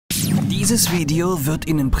Dieses Video wird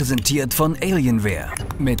Ihnen präsentiert von Alienware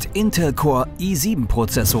mit Intel Core i7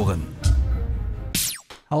 Prozessoren.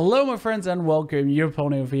 Hello my friends and welcome, your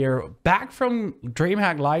Pony here, back from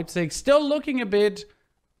DreamHack Leipzig, still looking a bit,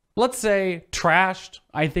 let's say, trashed.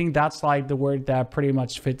 I think that's like the word that pretty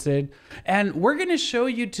much fits it. And we're gonna show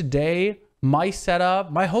you today my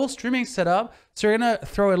setup, my whole streaming setup. So we're gonna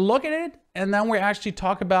throw a look at it, and then we actually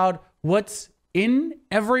talk about what's in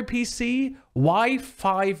every PC, why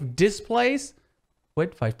 5 displays, you're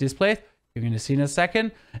gonna see in a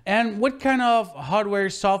second, and what kind of hardware,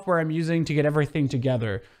 software I'm using to get everything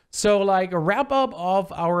together. So like a wrap up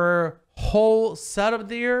of our whole setup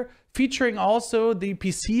there, featuring also the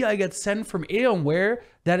PC I get sent from Alienware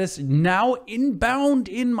that is now inbound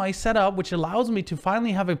in my setup, which allows me to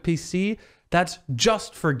finally have a PC that's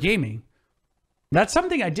just for gaming. That's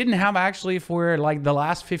something I didn't have actually for like the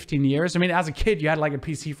last 15 years. I mean, as a kid, you had like a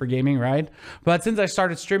PC for gaming, right? But since I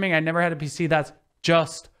started streaming, I never had a PC that's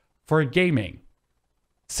just for gaming.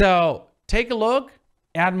 So take a look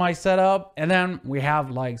at my setup, and then we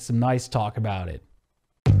have like some nice talk about it.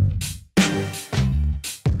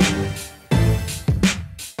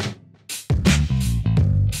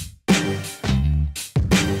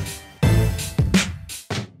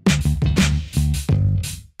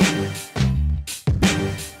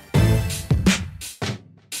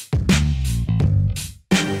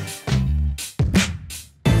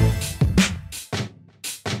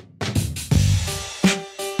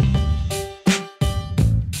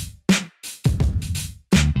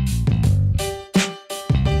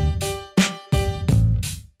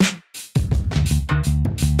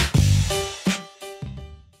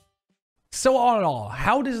 So all in all,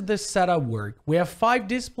 how does this setup work? We have 5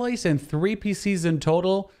 displays and 3 PCs in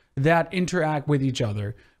total that interact with each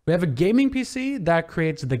other. We have a gaming PC that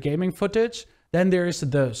creates the gaming footage. Then there's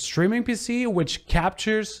the streaming PC, which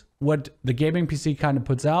captures what the gaming PC kind of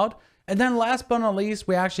puts out. And then last but not least,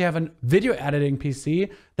 we actually have a video editing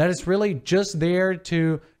PC that is really just there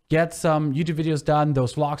to get some YouTube videos done,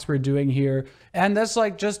 those vlogs we're doing here. And that's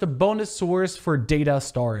like just a bonus source for data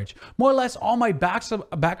storage. More or less all my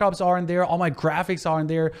backups are in there, all my graphics are in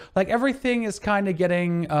there. Like everything is kind of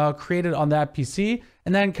getting created on that PC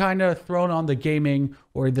and then kind of thrown on the gaming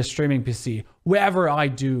or the streaming PC, wherever I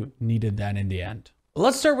do needed that in the end.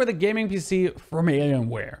 Let's start with the gaming PC from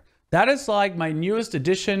Alienware. That is like my newest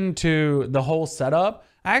addition to the whole setup.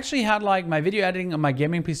 I actually had like my video editing on my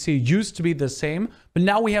gaming PC used to be the same, but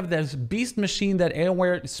now we have this beast machine that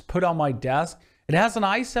Alienware has put on my desk. It has an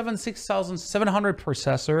i7 6700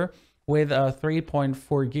 processor with a 3.4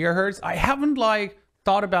 gigahertz. I haven't like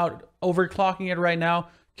thought about overclocking it right now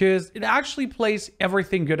because it actually plays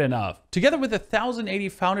everything good enough. Together with the 1080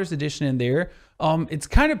 Founders Edition in there, it's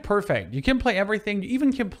kind of perfect. You can play everything. You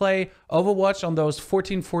even can play Overwatch on those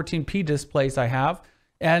 1440p displays I have.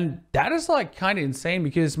 And that is like kind of insane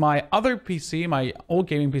because my other PC, my old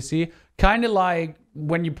gaming PC, kind of like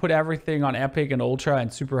when you put everything on Epic and Ultra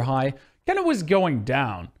and super high, kind of was going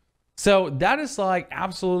down. So that is like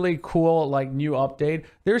absolutely cool, like new update.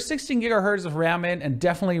 There's 16 gigahertz of RAM in and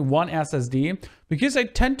definitely 1 SSD because I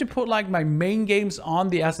tend to put like my main games on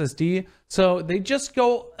the SSD. So they just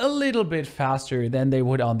go a little bit faster than they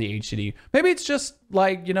would on the HDD. Maybe it's just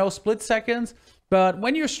like, you know, split seconds. But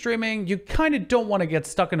when you're streaming, you kind of don't want to get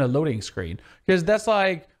stuck in a loading screen because that's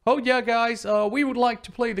like, oh yeah, guys, we would like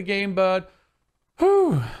to play the game, but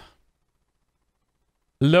whew,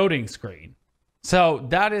 loading screen. So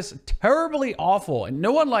that is terribly awful, and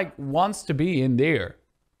no one like wants to be in there.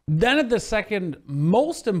 Then at the second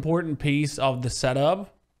most important piece of the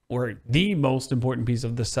setup, or the most important piece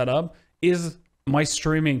of the setup, is my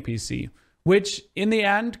streaming PC, which in the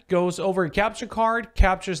end goes over a capture card,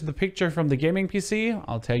 captures the picture from the gaming PC.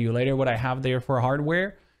 I'll tell you later what I have there for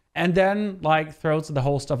hardware, and then like throws the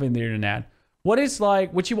whole stuff in the internet. What is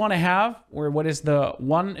like what you want to have, or what is the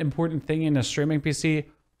one important thing in a streaming PC?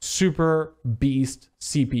 Super beast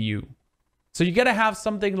CPU. So you gotta have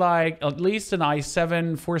something like at least an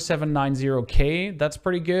i7 4790K. That's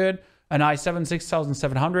pretty good. An i7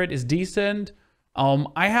 6700 is decent.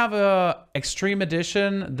 I have a Extreme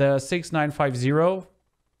Edition, the 6950,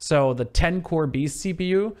 so the 10-core beast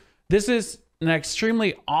CPU. This is an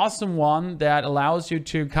extremely awesome one that allows you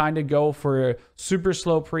to kind of go for super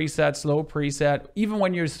slow preset, slow preset, even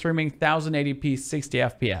when you're streaming 1080p 60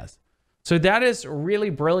 FPS. So that is really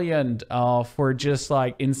brilliant for just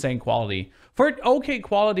like insane quality. For okay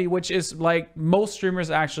quality, which is like most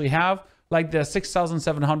streamers actually have, like the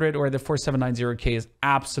 6700 or the 4790K is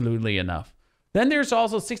absolutely enough. Then there's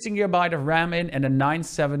also 16 GB of RAM in and a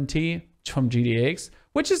 970 from GTX,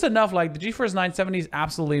 which is enough. Like the GeForce 970 is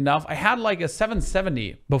absolutely enough. I had like a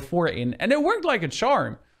 770 before in, and it worked like a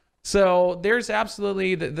charm. So there's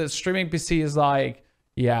absolutely, the streaming PC is like,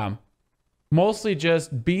 yeah, mostly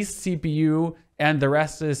just beast CPU, and the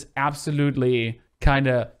rest is absolutely kind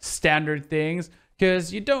of standard things,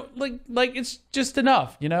 because you don't like it's just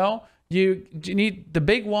enough, you know? You need the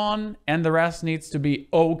big one, and the rest needs to be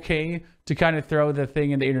okay to kind of throw the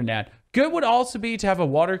thing in the internet. Good would also be to have a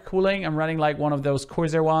water cooling. I'm running like one of those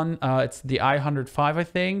Corsair one. It's the i105, I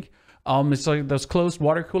think. It's like those closed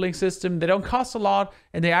water cooling system. They don't cost a lot,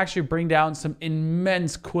 and they actually bring down some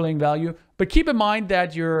immense cooling value. But keep in mind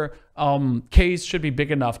that your case should be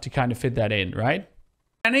big enough to kind of fit that in, right?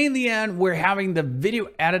 And in the end, we're having the video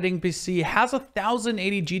editing PC. Has a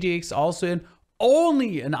 1080 GTX also in,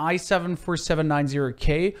 only an i7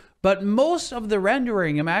 4790K, but most of the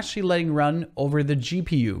rendering I'm actually letting run over the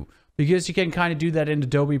GPU, because you can kind of do that in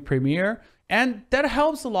Adobe Premiere, and that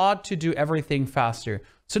helps a lot to do everything faster.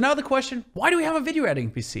 So now the question, why do we have a video editing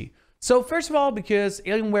PC? So first of all, because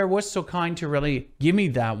Alienware was so kind to really give me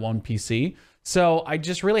that one PC. So I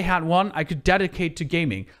just really had one I could dedicate to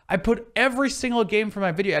gaming. I put every single game for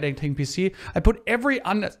my video editing PC. I put every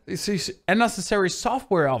unnecessary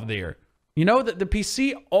software out there. You know, that the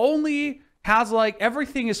PC only has like,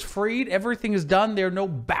 everything is freed, everything is done. There are no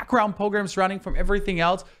background programs running from everything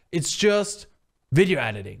else. It's just video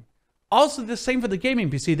editing. Also the same for the gaming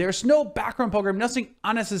PC. There's no background program, nothing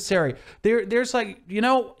unnecessary. There's like, you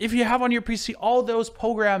know, if you have on your PC all those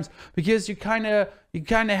programs, because you kind of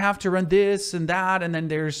have to run this and that, and then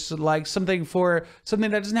there's like something that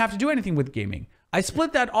doesn't have to do anything with gaming. I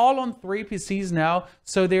split that all on 3 PCs now,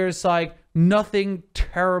 so there's like nothing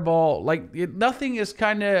terrible, like nothing is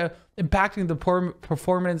kind of impacting the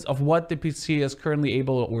performance of what the PC is currently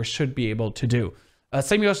able or should be able to do.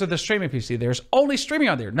 Same goes with the streaming PC. There's only streaming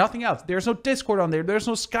on there, nothing else. There's no Discord on there. There's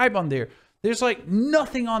no Skype on there. There's like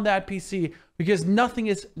nothing on that PC, because nothing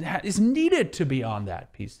is needed to be on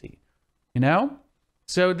that PC, you know?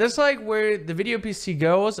 So that's like where the video PC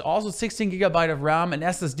goes. Also 16 GB of RAM and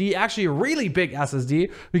SSD, actually a really big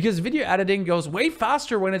SSD, because video editing goes way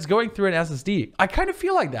faster when it's going through an SSD. I kind of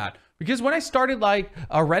feel like that, because when I started like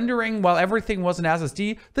rendering while everything was an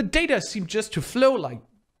SSD, the data seemed just to flow like,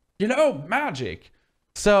 you know, magic.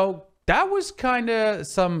 So that was kind of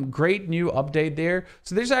some great new update there.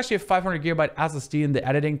 So there's actually a 500 GB SSD in the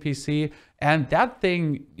editing PC, and that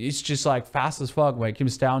thing is just like fast as fuck when it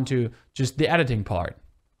comes down to just the editing part.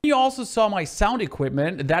 You also saw my sound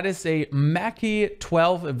equipment. That is a Mackie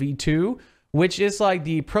 12 V2, which is like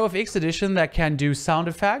the Pro FX edition that can do sound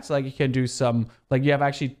effects. Like you can do some, like you have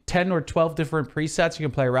actually 10 or 12 different presets you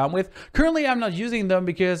can play around with. Currently, I'm not using them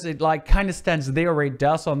because it like kind of stands there where it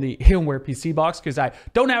does on the Alienware PC box, because I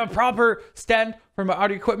don't have a proper stand for my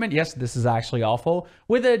audio equipment. Yes, this is actually awful.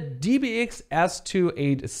 With a DBX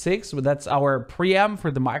S286, that's our preamp for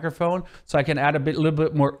the microphone, so I can add a little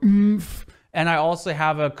bit more oomph. And I also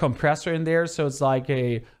have a compressor in there, so it's like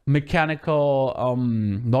a mechanical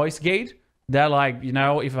noise gate that, like, you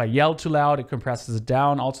know, if I yell too loud, it compresses it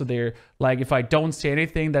down. Also there, like if I don't say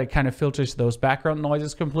anything, that kind of filters those background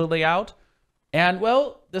noises completely out. And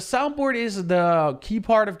well, the soundboard is the key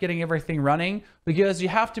part of getting everything running, because you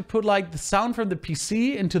have to put like the sound from the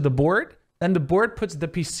PC into the board. Then the board puts the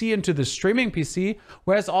PC into the streaming PC,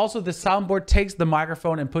 whereas also the soundboard takes the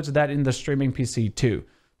microphone and puts that in the streaming PC too.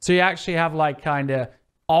 So you actually have like kind of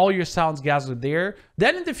all your sounds gathered there.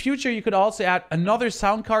 Then in the future, you could also add another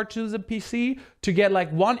sound card to the PC to get like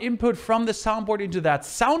one input from the soundboard into that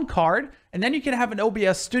sound card. And then you can have an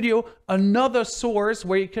OBS Studio, another source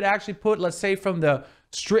where you could actually put, let's say from the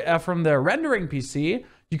rendering PC,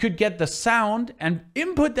 you could get the sound and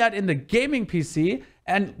input that in the gaming PC.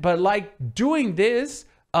 But like doing this,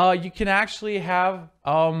 you can actually have,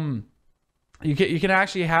 you can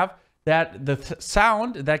actually have that the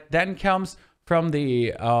sound that then comes from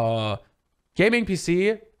the gaming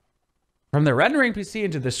PC, from the rendering PC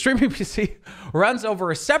into the streaming PC, runs over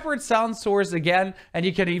a separate sound source again, and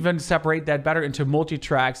you can even separate that better into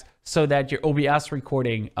multi-tracks so that your OBS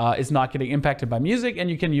recording is not getting impacted by music, and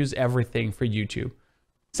you can use everything for YouTube.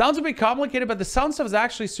 Sounds a bit complicated, but the sound stuff is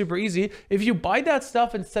actually super easy. If you buy that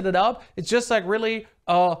stuff and set it up, it's just like really,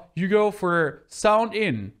 you go for sound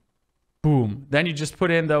in, boom. Then you just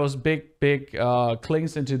put in those big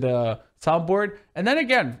clinks into the soundboard. And then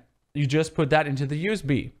again, you just put that into the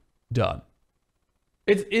USB. Done.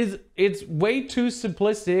 It's way too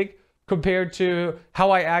simplistic compared to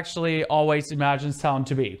how I actually always imagined sound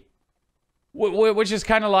to be. Which is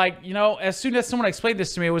kind of like, you know, as soon as someone explained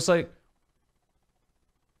this to me, it was like,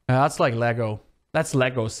 that's like Lego. That's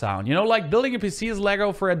Lego sound. You know, like building a PC is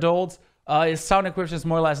Lego for adults. Sound equipment is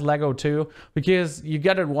more or less Lego too, because you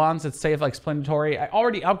get it once, it's self-explanatory. I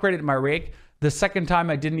already upgraded my rig. The second time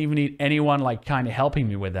I didn't even need anyone like kind of helping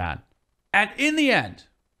me with that. And in the end,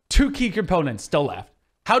 2 key components still left.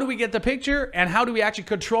 How do we get the picture, and how do we actually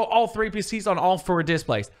control all 3 PCs on all 4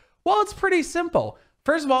 displays? Well, it's pretty simple.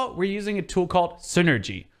 First of all, we're using a tool called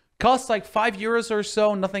Synergy. Costs like 5 euros or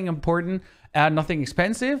so, nothing important, nothing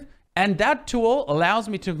expensive. And that tool allows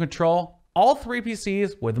me to control all 3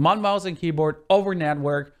 PCs with one mouse and keyboard over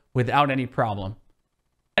network without any problem.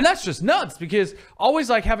 And that's just nuts, because always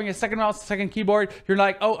like having a second mouse, second keyboard, you're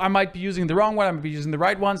like, oh, I might be using the wrong one, I might be using the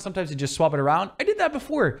right one. Sometimes you just swap it around. I did that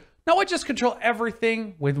before. Now I just control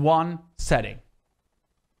everything with one setting.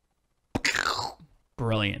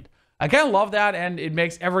 Brilliant. I kind of love that, and it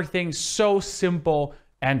makes everything so simple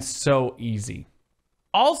and so easy.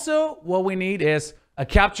 Also, what we need is a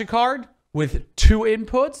capture card with 2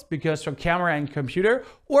 inputs, because from camera and computer,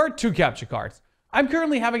 or 2 capture cards. I'm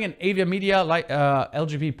currently having an Avia Media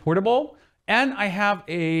LGP portable, and I have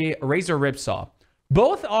a Razer Ripsaw.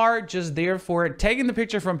 Both are just there for taking the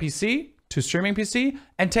picture from PC to streaming PC,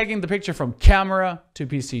 and taking the picture from camera to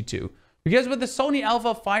PC too. Because with the Sony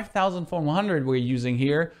Alpha 5400 we're using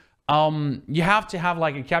here, you have to have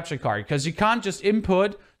like a capture card, because you can't just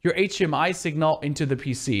input your HDMI signal into the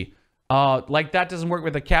PC. Like that doesn't work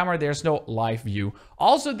with the camera. There's no live view.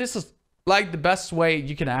 Also, this is like the best way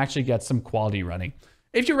you can actually get some quality running.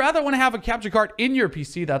 If you rather want to have a capture card in your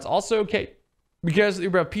PC, that's also okay, because you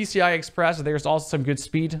have PCI Express, there's also some good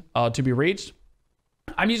speed to be reached.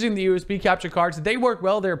 I'm using the USB capture cards. They work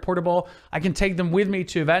well. They're portable. I can take them with me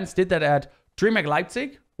to events. Did that at DreamHack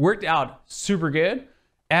Leipzig. Worked out super good.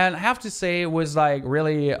 And I have to say, it was like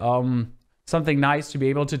really something nice to be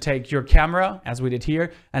able to take your camera, as we did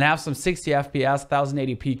here, and have some 60 FPS,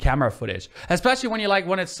 1080p camera footage. Especially when you like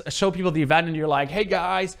want to show people the event and you're like, hey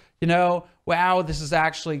guys, you know, wow, this is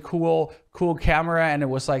actually cool camera, and it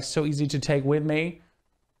was like so easy to take with me.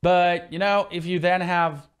 But, you know, if you then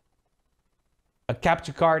have a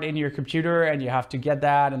capture card in your computer and you have to get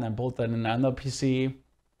that and then bolt that in on the PC,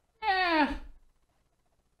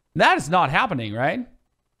 that is not happening, right?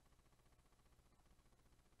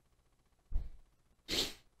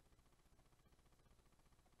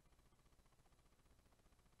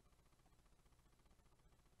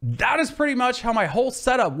 That is pretty much how my whole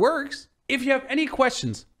setup works. If you have any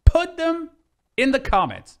questions, put them in the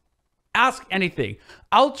comments. Ask anything.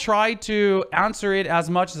 I'll try to answer it as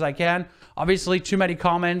much as I can. Obviously, too many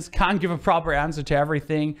comments, can't give a proper answer to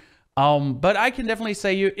everything. But I can definitely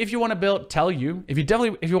say if you want to build, if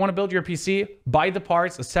you want to build your PC, buy the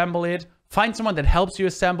parts, assemble it, find someone that helps you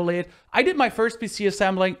assemble it. I did my first PC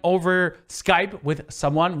assembling over Skype with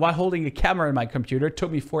someone while holding a camera in my computer. It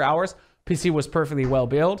took me 4 hours. PC was perfectly well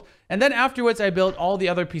built. And then afterwards, I built all the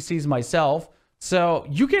other PCs myself. So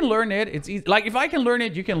you can learn it. It's easy. Like if I can learn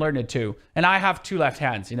it, you can learn it too. And I have 2 left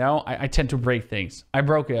hands, you know, I tend to break things. I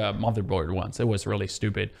broke a motherboard once. It was really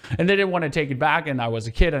stupid. And they didn't want to take it back. And I was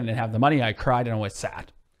a kid and didn't have the money. I cried and I was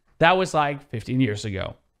sad. That was like 15 years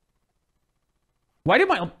ago. Why did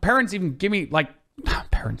my parents even give me like,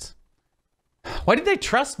 parents? Why did they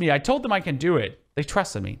trust me? I told them I can do it. They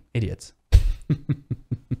trusted me. Idiots.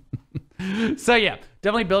 So yeah,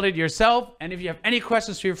 definitely build it yourself. And if you have any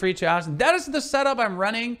questions, feel free to ask. That is the setup I'm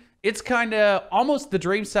running. It's kind of almost the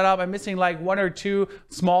dream setup. I'm missing like 1 or 2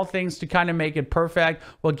 small things to kind of make it perfect.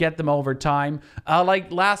 We'll get them over time.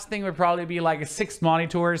 Like last thing would probably be like a 6th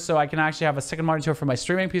monitor, so I can actually have a 2nd monitor for my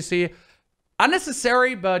streaming PC.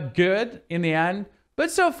 Unnecessary, but good in the end.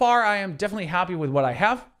 But so far, I am definitely happy with what I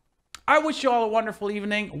have. I wish you all a wonderful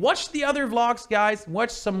evening. Watch the other vlogs, guys. Watch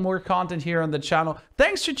some more content here on the channel.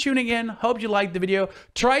 Thanks for tuning in. Hope you liked the video.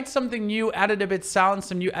 Tried something new, added a bit sound,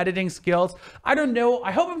 some new editing skills. I don't know.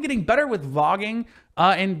 I hope I'm getting better with vlogging.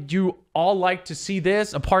 And you all like to see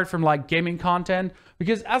this apart from like gaming content.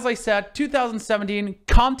 Because as I said, 2017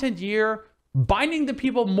 content year, binding the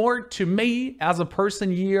people more to me as a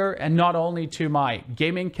person year and not only to my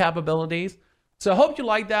gaming capabilities. So I hope you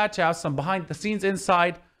like that, to have some behind the scenes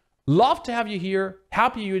insight. Love to have you here.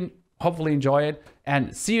 Happy you hopefully enjoy it.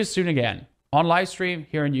 And see you soon again on live stream,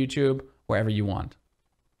 here on YouTube, wherever you want.